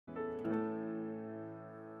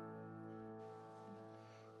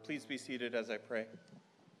Please be seated as I pray.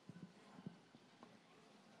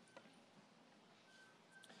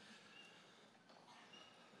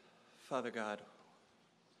 Father God,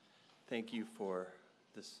 thank you for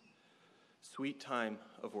this sweet time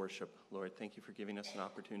of worship, Lord. Thank you for giving us an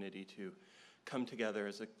opportunity to come together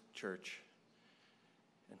as a church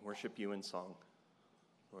and worship you in song.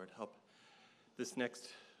 Lord, help this next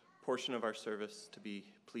portion of our service to be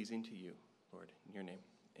pleasing to you, Lord. In your name,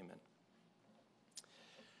 amen.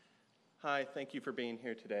 Hi, thank you for being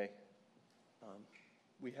here today.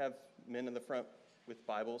 We have men in the front with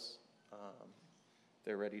Bibles.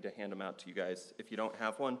 They're ready to hand them out to you guys. If you don't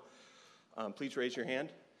have one, please raise your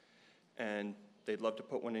hand, and they'd love to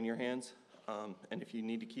put one in your hands. And if you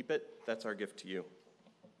need to keep it, that's our gift to you.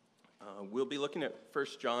 We'll be looking at 1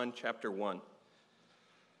 John chapter 1.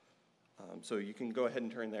 So you can go ahead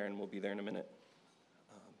and turn there, and we'll be there in a minute.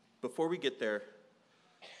 Before we get there,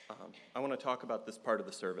 I want to talk about this part of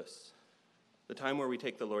the service, the time where we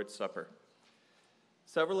take the Lord's Supper.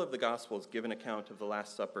 Several of the Gospels give an account of the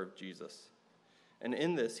Last Supper of Jesus. And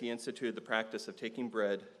in this, he instituted the practice of taking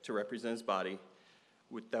bread to represent his body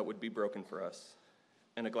that would be broken for us,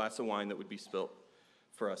 and a glass of wine that would be spilt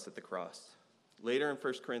for us at the cross. Later in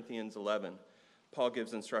 1 Corinthians 11, Paul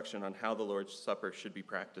gives instruction on how the Lord's Supper should be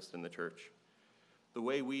practiced in the church. The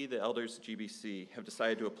way we, the elders at GBC, have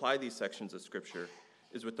decided to apply these sections of Scripture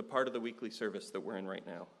is with the part of the weekly service that we're in right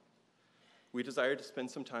now. We desire to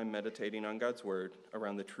spend some time meditating on God's Word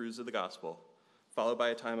around the truths of the gospel, followed by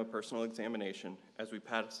a time of personal examination as we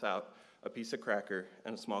pass out a piece of cracker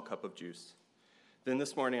and a small cup of juice. Then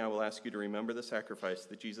this morning I will ask you to remember the sacrifice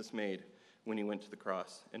that Jesus made when he went to the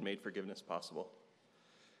cross and made forgiveness possible.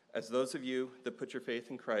 As those of you that put your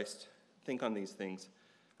faith in Christ think on these things,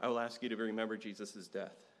 I will ask you to remember Jesus'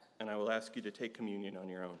 death, and I will ask you to take communion on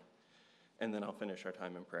your own. And then I'll finish our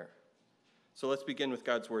time in prayer. So let's begin with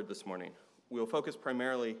God's Word this morning. We'll focus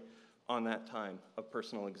primarily on that time of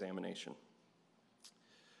personal examination.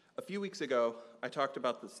 A few weeks ago, I talked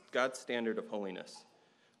about God's standard of holiness.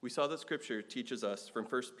 We saw that Scripture teaches us from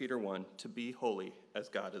 1 Peter 1 to be holy as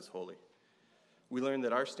God is holy. We learned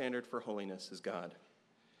that our standard for holiness is God.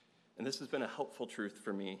 And this has been a helpful truth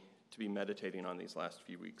for me to be meditating on these last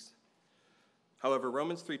few weeks. However,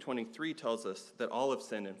 Romans 3:23 tells us that all have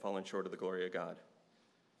sinned and fallen short of the glory of God.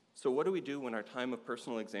 So what do we do when our time of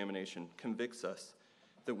personal examination convicts us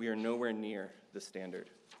that we are nowhere near the standard?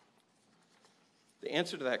 The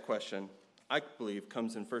answer to that question, I believe,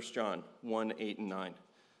 comes in 1 John 1, 8, and 9.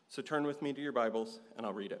 So turn with me to your Bibles, and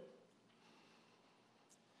I'll read it.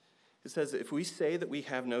 It says, "If we say that we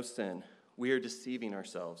have no sin, we are deceiving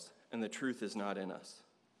ourselves, and the truth is not in us.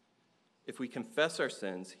 If we confess our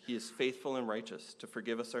sins, he is faithful and righteous to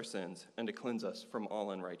forgive us our sins and to cleanse us from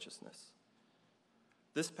all unrighteousness."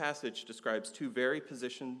 This passage describes two very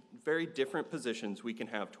different positions we can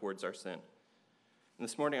have towards our sin. And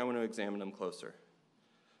this morning I want to examine them closer.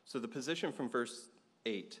 So the position from verse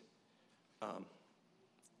 8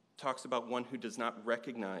 talks about one who does not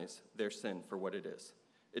recognize their sin for what it is.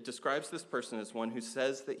 It describes this person as one who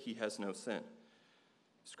says that he has no sin.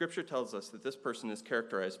 Scripture tells us that this person is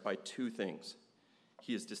characterized by two things.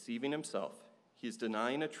 He is deceiving himself. He is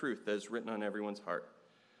denying a truth that is written on everyone's heart.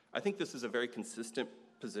 I think this is a very consistent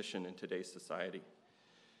position in today's society.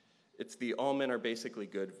 It's the all men are basically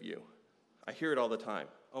good view. I hear it all the time.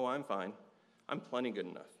 Oh, I'm fine. I'm plenty good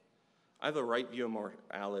enough. I have the right view of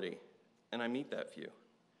morality, and I meet that view.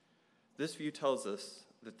 This view tells us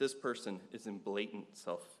that this person is in blatant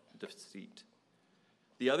self-deceit.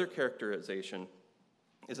 The other characterization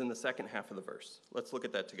is in the second half of the verse. Let's look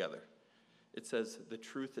at that together. It says, the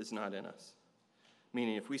truth is not in us.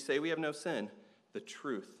 Meaning, if we say we have no sin, the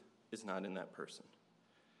truth is not in that person.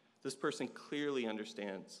 This person clearly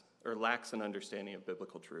understands or lacks an understanding of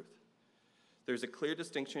biblical truth. There's a clear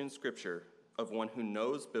distinction in Scripture of one who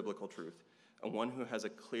knows biblical truth and one who has a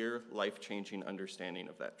clear, life-changing understanding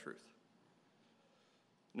of that truth.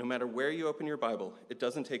 No matter where you open your Bible, it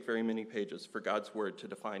doesn't take very many pages for God's word to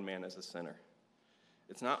define man as a sinner.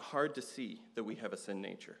 It's not hard to see that we have a sin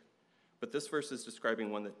nature, but this verse is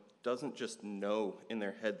describing one that doesn't just know in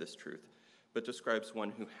their head this truth, but describes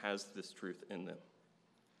one who has this truth in them.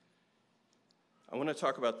 I want to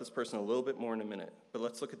talk about this person a little bit more in a minute, but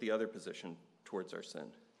let's look at the other position towards our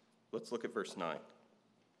sin. Let's look at verse 9.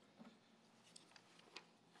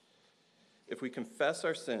 If we confess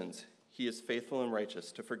our sins, he is faithful and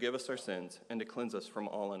righteous to forgive us our sins and to cleanse us from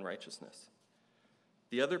all unrighteousness.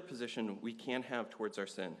 The other position we can have towards our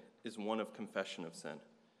sin is one of confession of sin.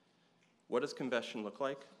 What does confession look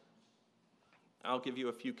like? I'll give you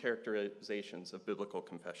a few characterizations of biblical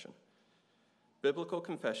confession. Biblical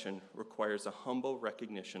confession requires a humble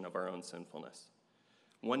recognition of our own sinfulness.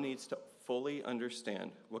 One needs to fully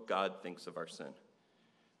understand what God thinks of our sin.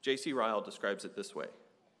 J.C. Ryle describes it this way: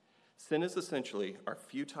 sin is essentially our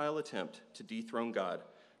futile attempt to dethrone God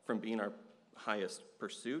from being our highest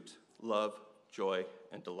pursuit, love, joy,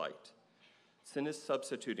 and delight. Sin is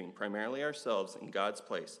substituting primarily ourselves in God's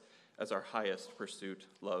place as our highest pursuit,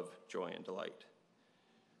 love, joy, and delight.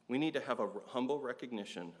 We need to have a humble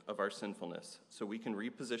recognition of our sinfulness so we can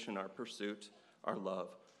reposition our pursuit, our love,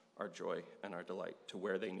 our joy, and our delight to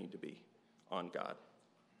where they need to be, on God.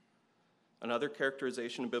 Another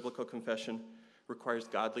characterization of biblical confession requires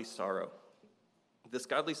godly sorrow. This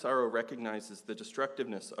godly sorrow recognizes the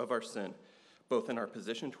destructiveness of our sin, both in our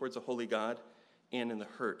position towards a holy God and in the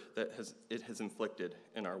hurt that it has inflicted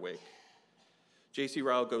in our wake. J.C.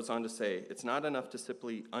 Ryle goes on to say, it's not enough to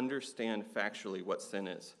simply understand factually what sin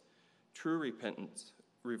is. True repentance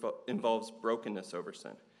involves brokenness over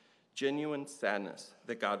sin, genuine sadness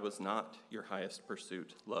that God was not your highest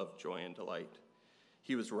pursuit, love, joy, and delight.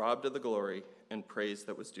 He was robbed of the glory and praise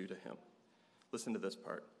that was due to him. Listen to this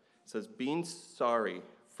part. It says, being sorry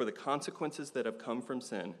for the consequences that have come from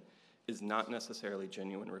sin is not necessarily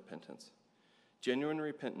genuine repentance. Genuine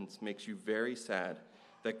repentance makes you very sad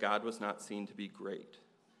that God was not seen to be great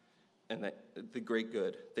and that the great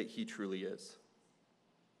good that he truly is.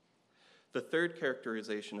 The third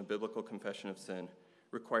characterization of biblical confession of sin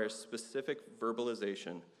requires specific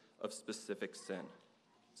verbalization of specific sin,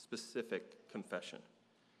 specific confession.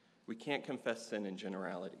 We can't confess sin in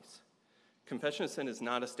generalities. Confession of sin is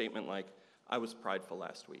not a statement like, I was prideful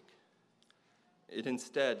last week. It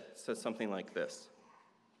instead says something like this.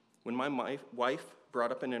 When my wife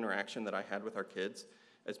brought up an interaction that I had with our kids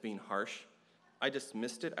as being harsh, I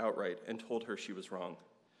dismissed it outright and told her she was wrong.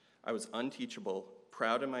 I was unteachable,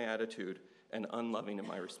 proud in my attitude, and unloving in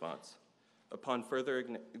my response. Upon further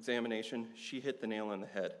examination, she hit the nail on the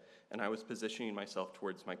head, and I was positioning myself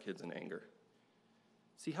towards my kids in anger.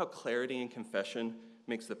 See how clarity in confession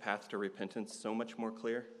makes the path to repentance so much more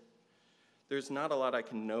clear? There's not a lot I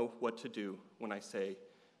can know what to do when I say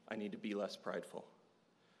I need to be less prideful.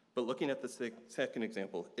 But looking at the second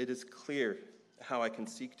example, it is clear how I can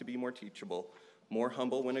seek to be more teachable, more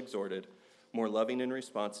humble when exhorted, more loving in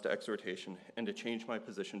response to exhortation, and to change my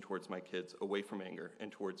position towards my kids away from anger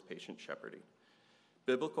and towards patient shepherding.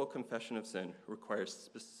 Biblical confession of sin requires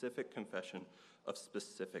specific confession of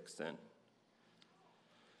specific sin.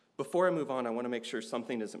 Before I move on, I want to make sure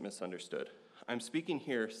something isn't misunderstood. I'm speaking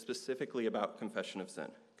here specifically about confession of sin.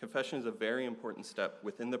 Confession is a very important step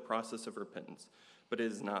within the process of repentance, but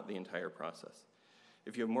it is not the entire process.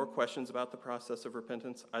 If you have more questions about the process of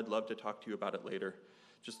repentance, I'd love to talk to you about it later.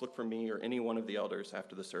 Just look for me or any one of the elders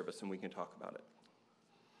after the service and we can talk about it.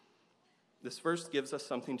 This verse gives us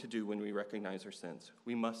something to do when we recognize our sins.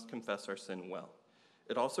 We must confess our sin well.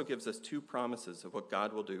 It also gives us two promises of what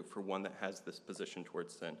God will do for one that has this position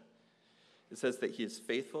towards sin. It says that he is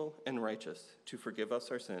faithful and righteous to forgive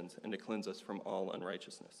us our sins and to cleanse us from all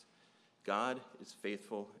unrighteousness. God is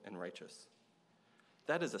faithful and righteous.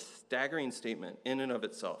 That is a staggering statement in and of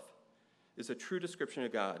itself. It's a true description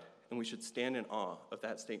of God, and we should stand in awe of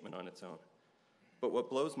that statement on its own. But what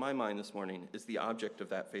blows my mind this morning is the object of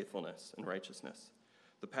that faithfulness and righteousness.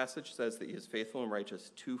 The passage says that he is faithful and righteous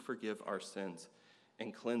to forgive our sins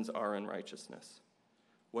and cleanse our unrighteousness.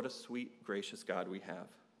 What a sweet, gracious God we have.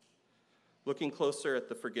 Looking closer at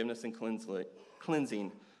the forgiveness and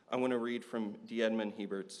cleansing, I want to read from D. Edmund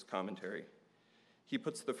Hebert's commentary. He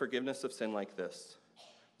puts the forgiveness of sin like this.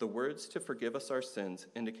 The words to forgive us our sins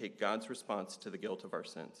indicate God's response to the guilt of our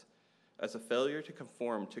sins. As a failure to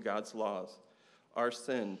conform to God's laws, our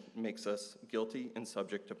sin makes us guilty and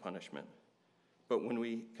subject to punishment. But when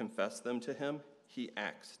we confess them to him, he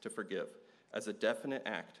acts to forgive, as a definite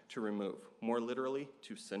act to remove, more literally,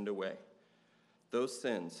 to send away. Those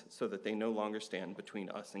sins so that they no longer stand between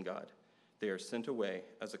us and God. They are sent away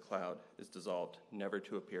as a cloud is dissolved, never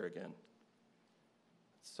to appear again.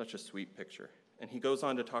 Such a sweet picture. And he goes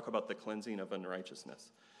on to talk about the cleansing of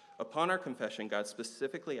unrighteousness. Upon our confession, God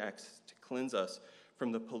specifically acts to cleanse us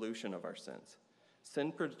from the pollution of our sins.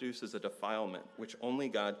 Sin produces a defilement which only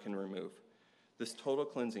God can remove. This total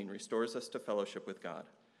cleansing restores us to fellowship with God.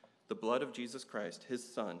 The blood of Jesus Christ, his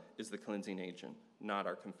Son, is the cleansing agent, not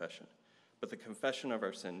our confession. But the confession of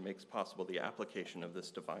our sin makes possible the application of this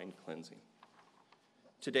divine cleansing.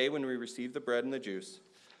 Today, when we receive the bread and the juice,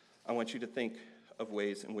 I want you to think of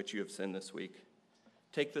ways in which you have sinned this week.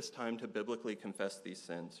 Take this time to biblically confess these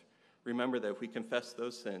sins. Remember that if we confess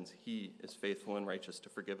those sins, he is faithful and righteous to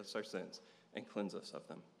forgive us our sins and cleanse us of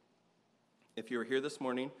them. If you are here this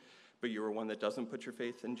morning but you are one that doesn't put your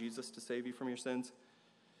faith in Jesus to save you from your sins,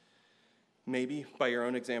 maybe by your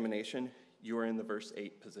own examination, you are in the verse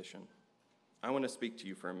 8 position. I want to speak to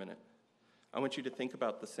you for a minute. I want you to think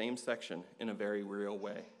about the same section in a very real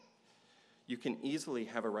way. You can easily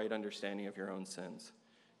have a right understanding of your own sins.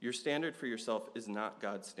 Your standard for yourself is not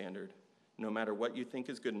God's standard. No matter what you think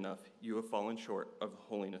is good enough, you have fallen short of the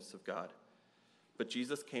holiness of God. But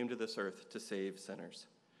Jesus came to this earth to save sinners.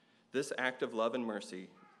 This act of love and mercy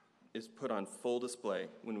is put on full display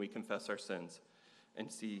when we confess our sins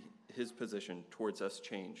and see his position towards us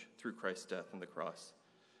change through Christ's death on the cross.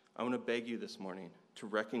 I want to beg you this morning to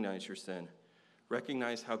recognize your sin,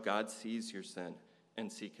 recognize how God sees your sin,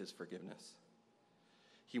 and seek his forgiveness.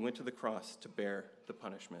 He went to the cross to bear the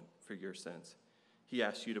punishment for your sins. He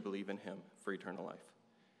asks you to believe in him for eternal life.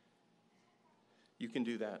 You can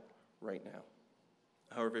do that right now.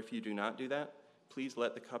 However, if you do not do that, please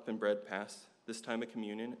let the cup and bread pass. This time of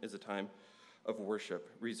communion is a time of worship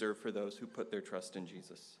reserved for those who put their trust in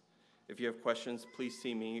Jesus. If you have questions, please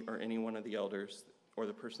see me or any one of the elders or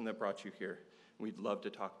the person that brought you here. We'd love to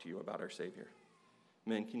talk to you about our Savior.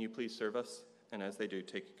 Men, can you please serve us? And as they do,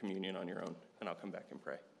 take communion on your own, and I'll come back and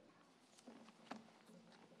pray.